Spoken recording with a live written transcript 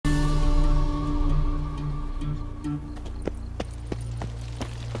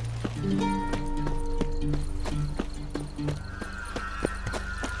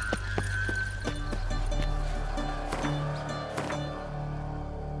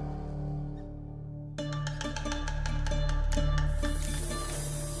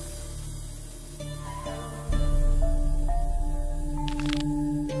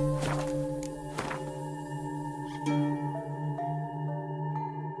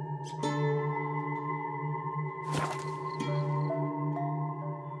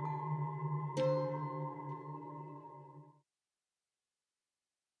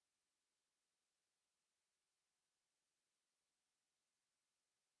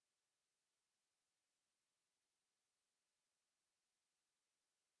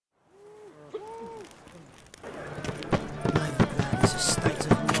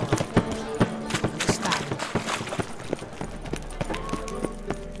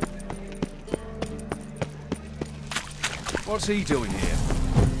What's he doing here?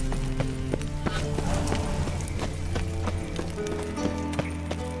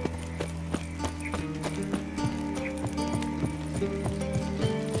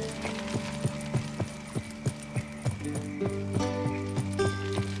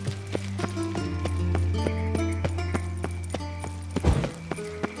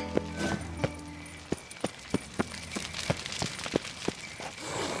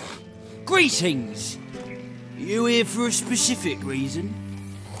 Greetings! You here for a specific reason?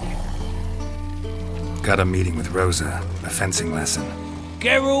 Got a meeting with Rosa, a fencing lesson.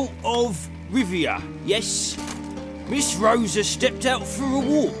 Geralt of Rivia, yes? Miss Rosa stepped out for a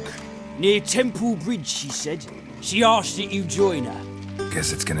walk. Near Temple Bridge, she said. She asked that you join her.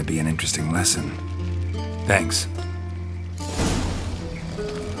 Guess it's gonna be an interesting lesson. Thanks.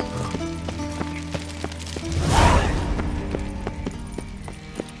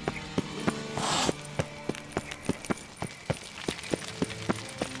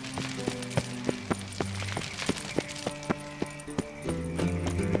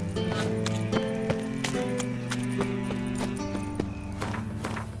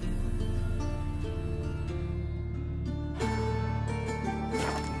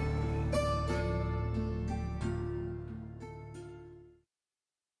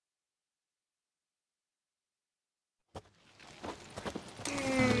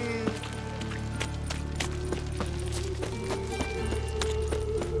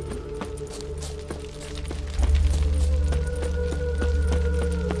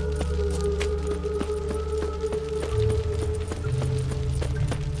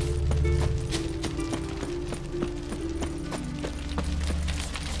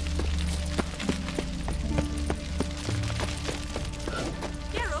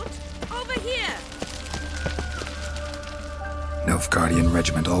 Nilfgaardian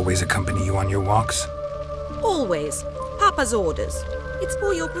regiment always accompany you on your walks? Always. Papa's orders. It's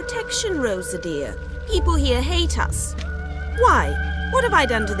for your protection, Rosa dear. People here hate us. Why? What have I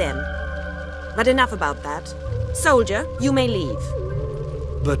done to them? But enough about that. Soldier, you may leave.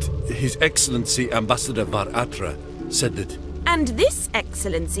 But His Excellency Ambassador Var Atra said that... And this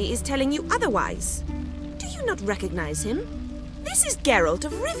Excellency is telling you otherwise. Do you not recognize him? This is Geralt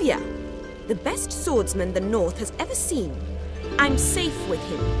of Rivia, the best swordsman the North has ever seen. I'm safe with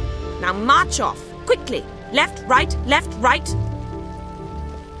him. Now march off, quickly. Left, right,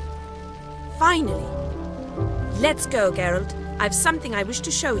 Finally. Let's go, Geralt. I've something I wish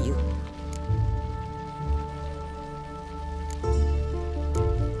to show you.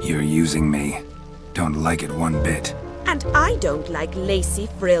 You're using me. Don't like it one bit. And I don't like lacy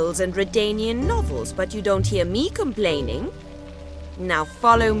frills and Redanian novels, but you don't hear me complaining. Now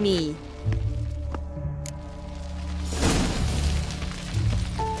follow me.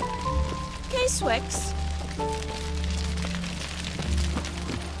 Swix.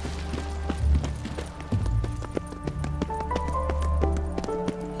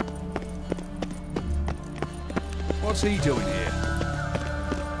 What's he doing here?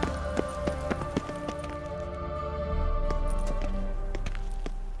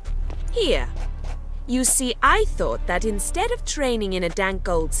 Here. You see, I thought that instead of training in a dank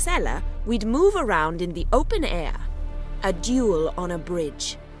old cellar, we'd move around in the open air. A duel on a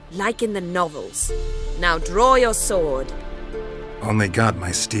bridge. Like in the novels. Now draw your sword. Only got my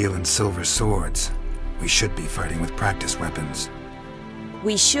steel and silver swords. We should be fighting with practice weapons.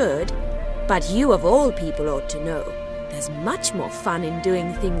 We should, but you of all people ought to know. There's much more fun in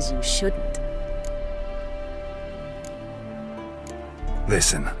doing things you shouldn't.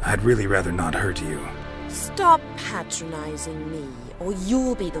 Listen, I'd really rather not hurt you. Stop patronizing me, or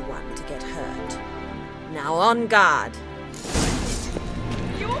you'll be the one to get hurt. Now on guard.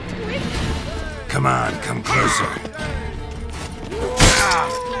 Come on, come closer.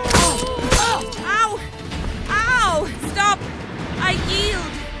 Ow! Ow! Stop! I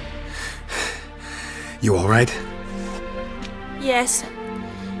yield! You all right? Yes.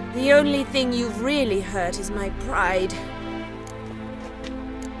 The only thing you've really hurt is my pride.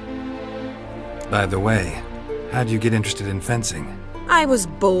 By the way, how'd you get interested in fencing? I was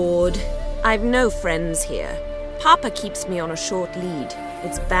bored. I've no friends here. Papa keeps me on a short lead.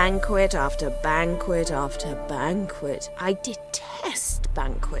 It's banquet after banquet after banquet. I detest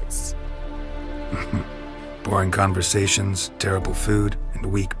banquets. Boring conversations, terrible food, and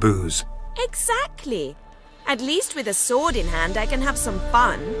weak booze. Exactly. At least with a sword in hand, I can have some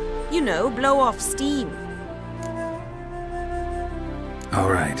fun. You know, blow off steam. All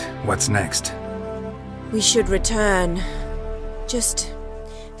right, what's next? We should return. Just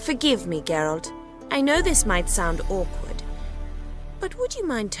forgive me, Geralt. I know this might sound awkward. But would you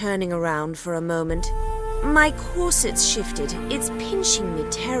mind turning around for a moment? My corset's shifted. It's pinching me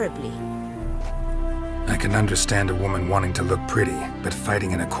terribly. I can understand a woman wanting to look pretty, but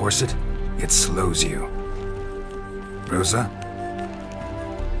fighting in a corset, it slows you. Rosa?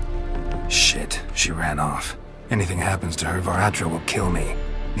 Shit, she ran off. Anything happens to her, Var-Attra will kill me.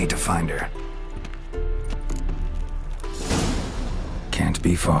 Need to find her. Can't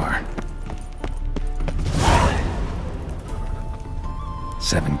be far.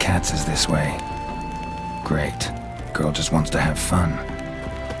 7 Cats is this way. Great. Girl just wants to have fun.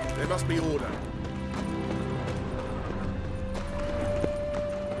 There must be order.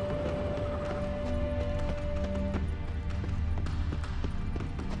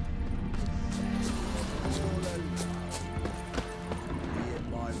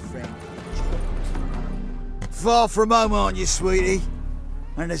 Far from home, aren't you, sweetie?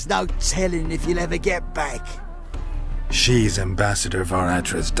 And there's no telling if you'll ever get back. She's Ambassador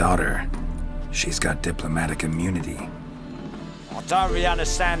Var-Attra's daughter. She's got diplomatic immunity. I don't really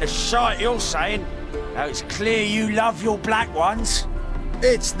understand the shite you're saying. Now it's clear you love your black ones.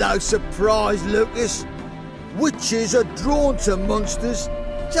 It's no surprise, Lucas. Witches are drawn to monsters,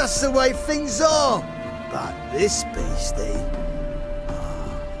 just the way things are. But this beastie,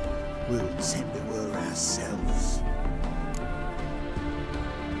 we'll tend to her ourselves.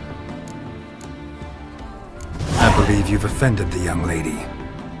 I believe you've offended the young lady.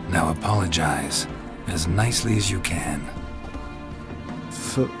 Now apologize, as nicely as you can.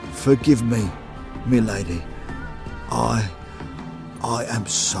 Forgive me, milady. I am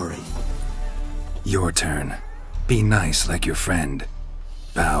sorry. Your turn. Be nice like your friend.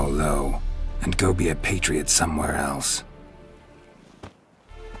 Bow low, and go be a patriot somewhere else.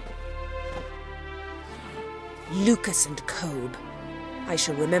 Lucas and Kobe. I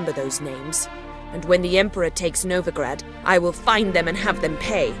shall remember those names. And when the Emperor takes Novigrad, I will find them and have them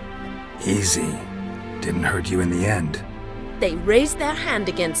pay. Easy. Didn't hurt you in the end. They raised their hand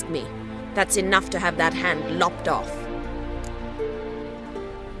against me. That's enough to have that hand lopped off.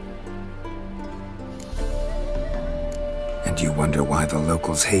 And you wonder why the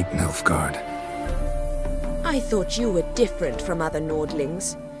locals hate Nilfgaard. I thought you were different from other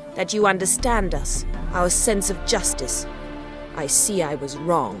Nordlings. That you understand us, our sense of justice. I see I was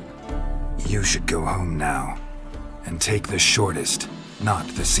wrong. You should go home now. And take the shortest, not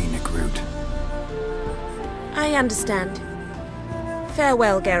the scenic route. I understand.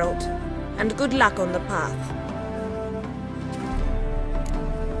 Farewell, Geralt, and good luck on the path.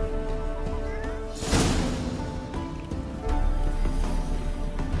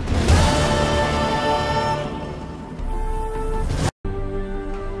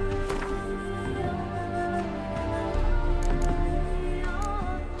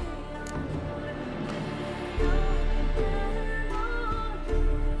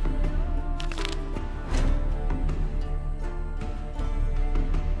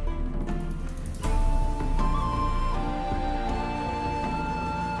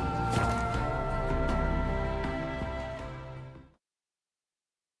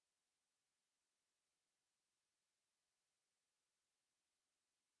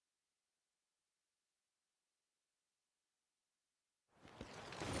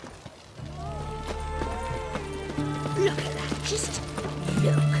 Look at that, just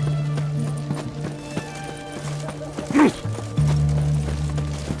look.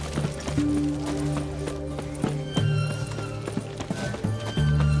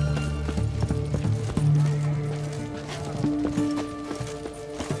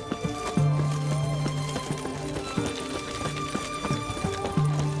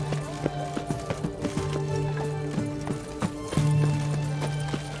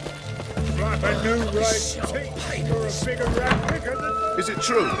 Is it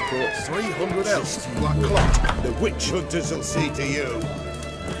true? Brought 300 elves to Black Clock. The witch hunters will see to you.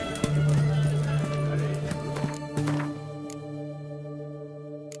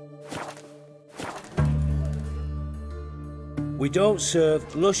 We don't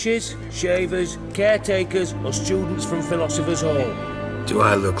serve lushes, shavers, caretakers, or students from Philosopher's Hall. Do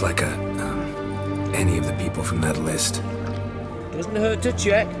I look like any of the people from that list? Doesn't hurt to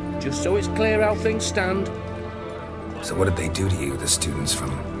check, just so it's clear how things stand. So what did they do to you, the students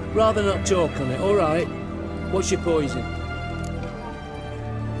from... Rather not talk on it, all right? What's your poison?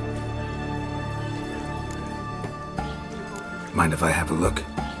 Mind if I have a look?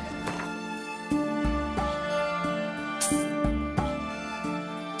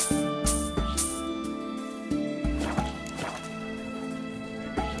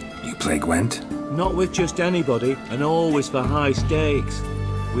 You play Gwent? Not with just anybody, and always for high stakes.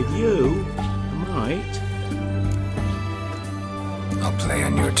 With you, I might. I'll play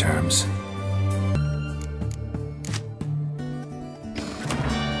on your terms.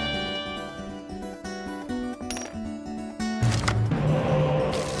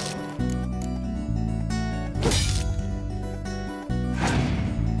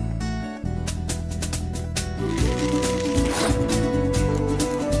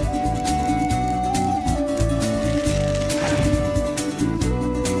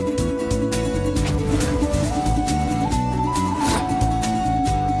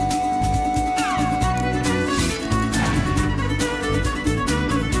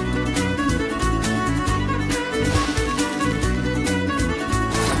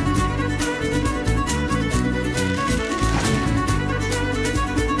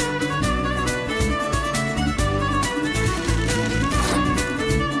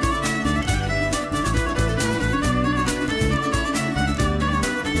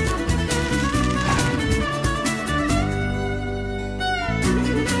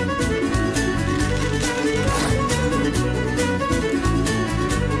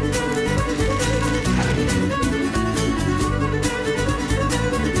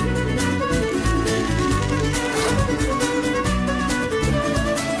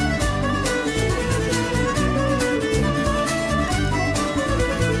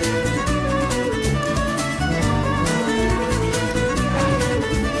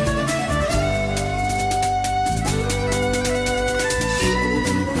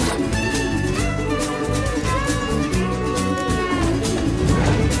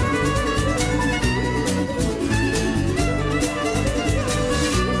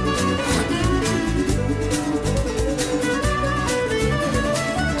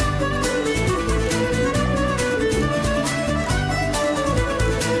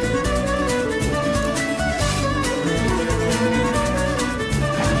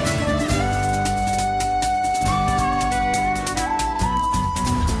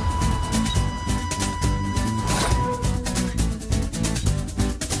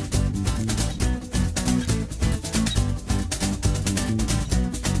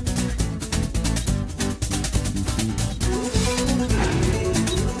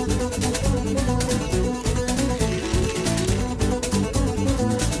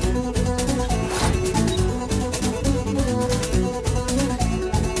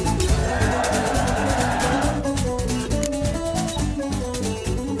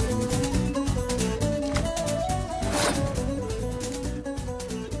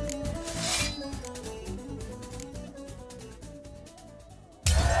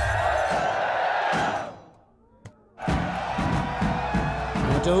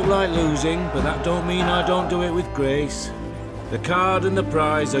 don't like losing, but that don't mean I don't do it with grace. The card and the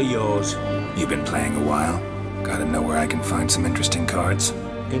prize are yours. You've been playing a while. Gotta know where I can find some interesting cards.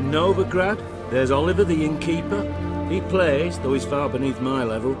 In Novigrad, there's Oliver the innkeeper. He plays, though he's far beneath my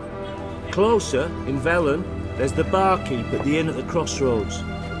level. Closer, in Velen, there's the barkeep at the inn at the crossroads.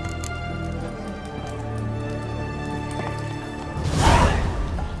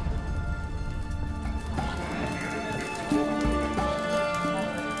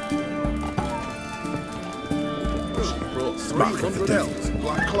 Brought 300 elves,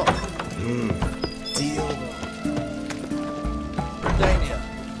 black cloth. Deal. Dania.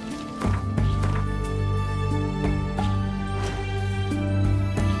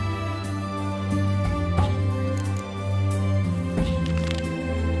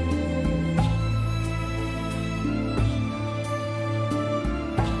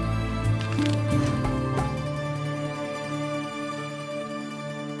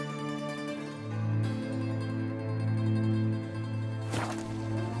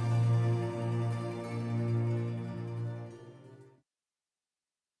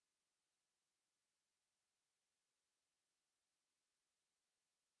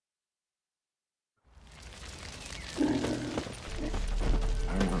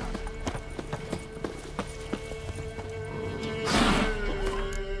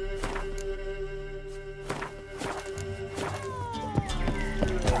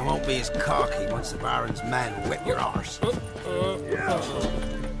 Be as cocky once the Baron's men whip your arse.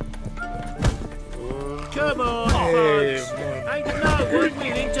 Come on, folks. Ain't no one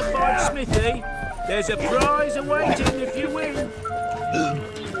willing to fight Smithy. There's a prize awaiting if you win.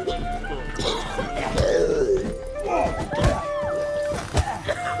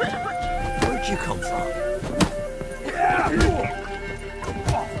 Where'd you come from?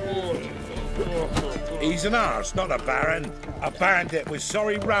 He's an arse, not a baron. A bandit with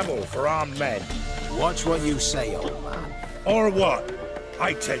sorry rabble for armed men. Watch what you say, old man. Or what?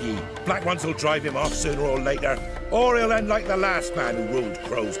 I tell ye, black ones will drive him off sooner or later, or he'll end like the last man who ruled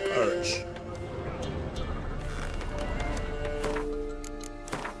Crow's Perch.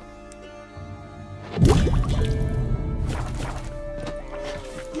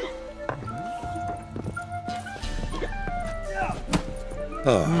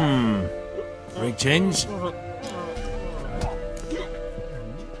 Greetings.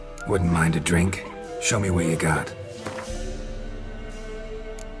 Wouldn't mind a drink. Show me what you got.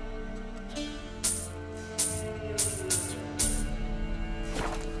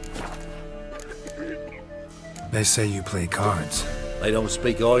 They say you play cards. They don't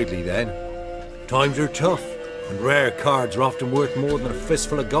speak idly then. Times are tough, and rare cards are often worth more than a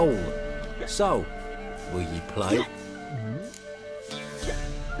fistful of gold. So, will ye play?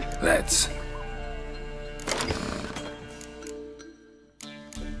 Let's.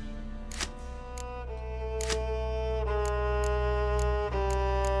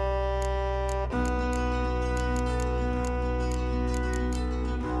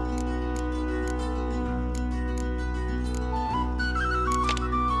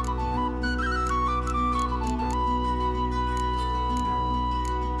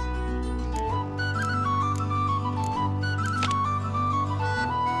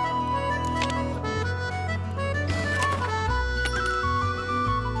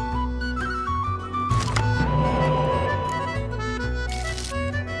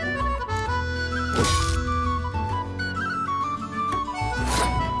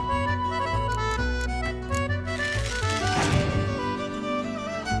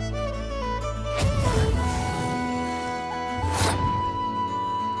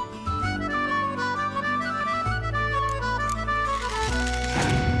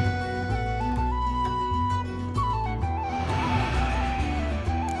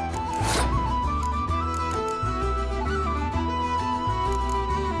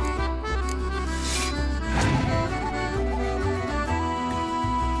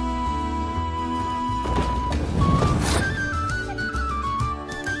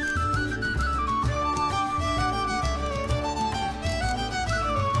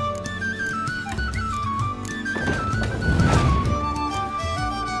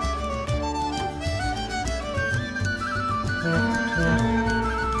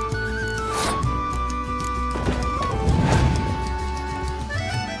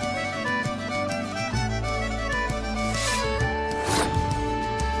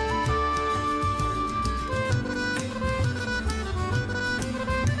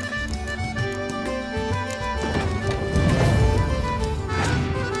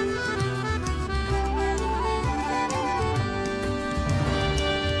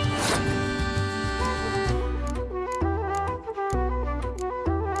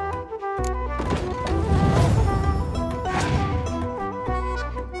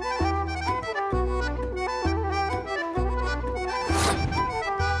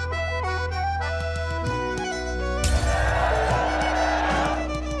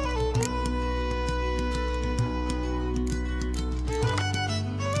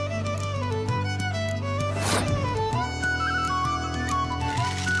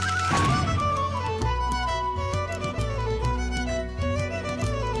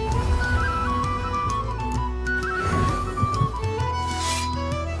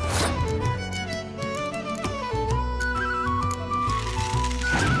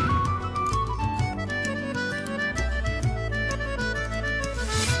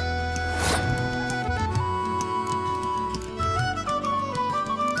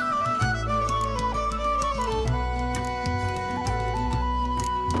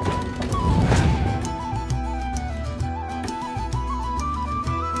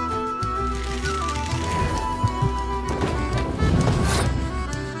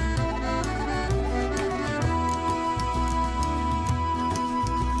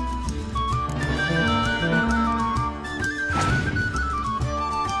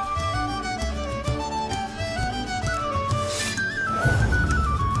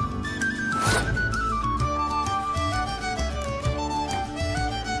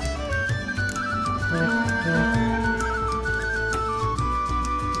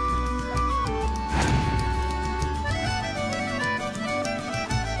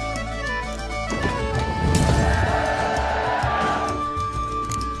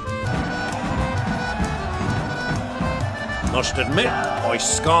 Must admit, I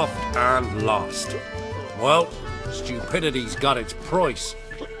scoffed and lost. Well, stupidity's got its price.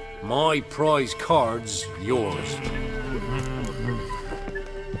 My prize card's yours.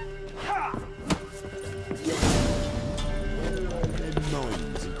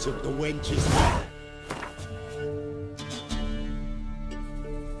 Mines and took the wenches there.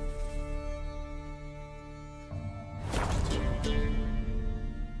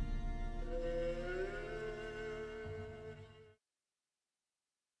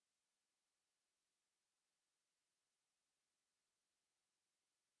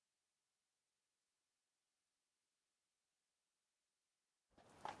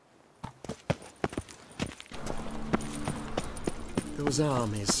 Those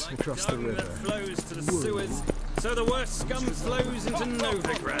armies across the river. Flows to the sewers, so the worst scum flows into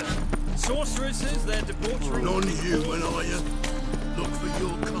Novigrad. Sorceresses, their debauchery. Non-human, are you? Look for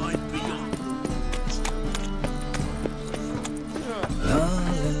your kind beyond.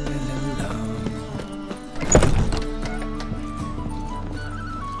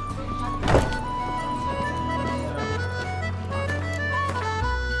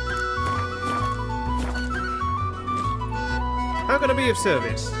 How can I be of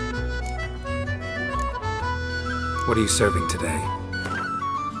service? What are you serving today?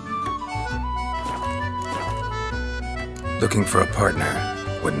 Looking for a partner.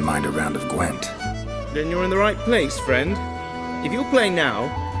 Wouldn't mind a round of Gwent. Then you're in the right place, friend. If you'll play now,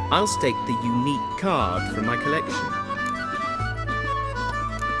 I'll stake the unique card from my collection.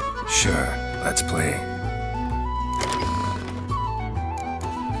 Sure, let's play.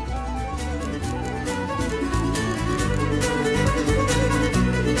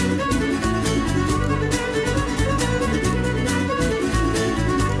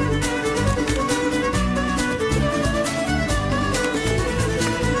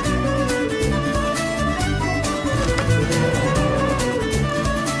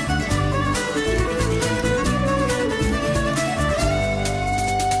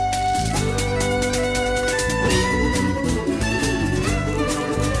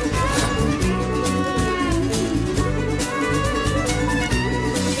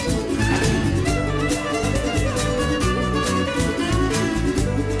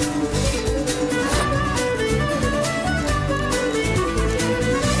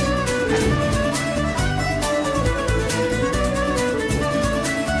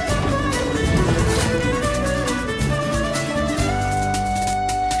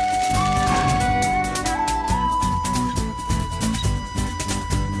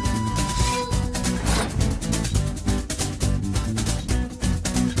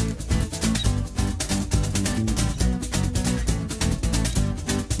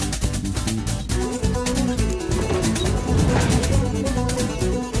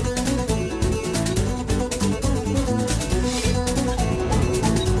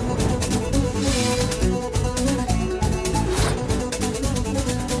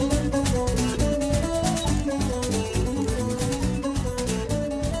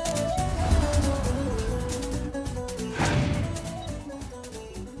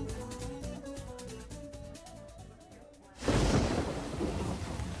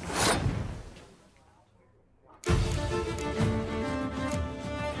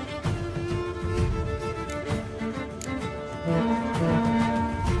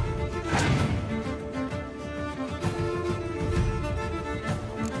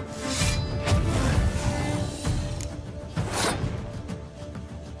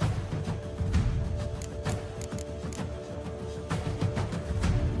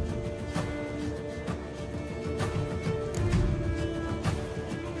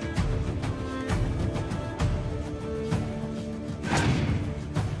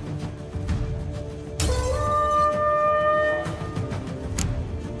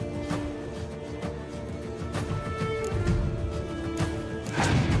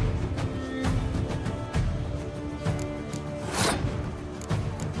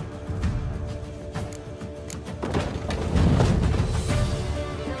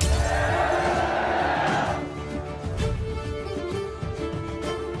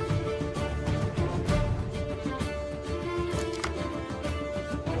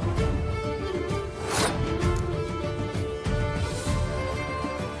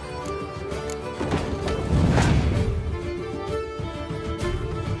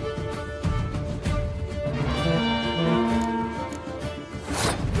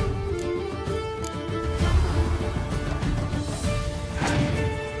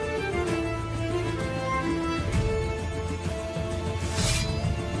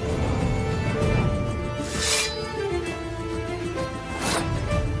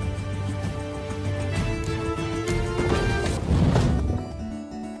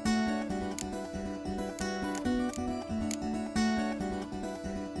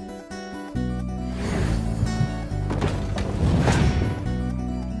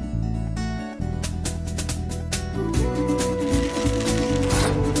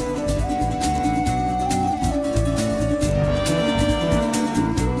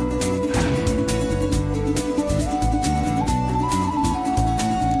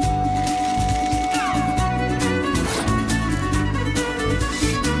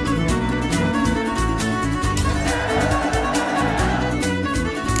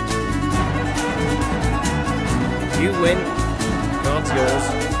 win. Card's yours.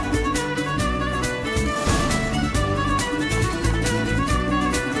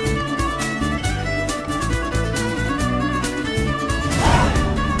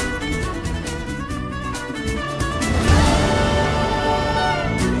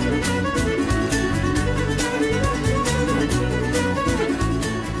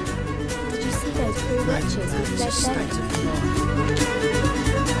 Did you see those poor wretches with dead bodies?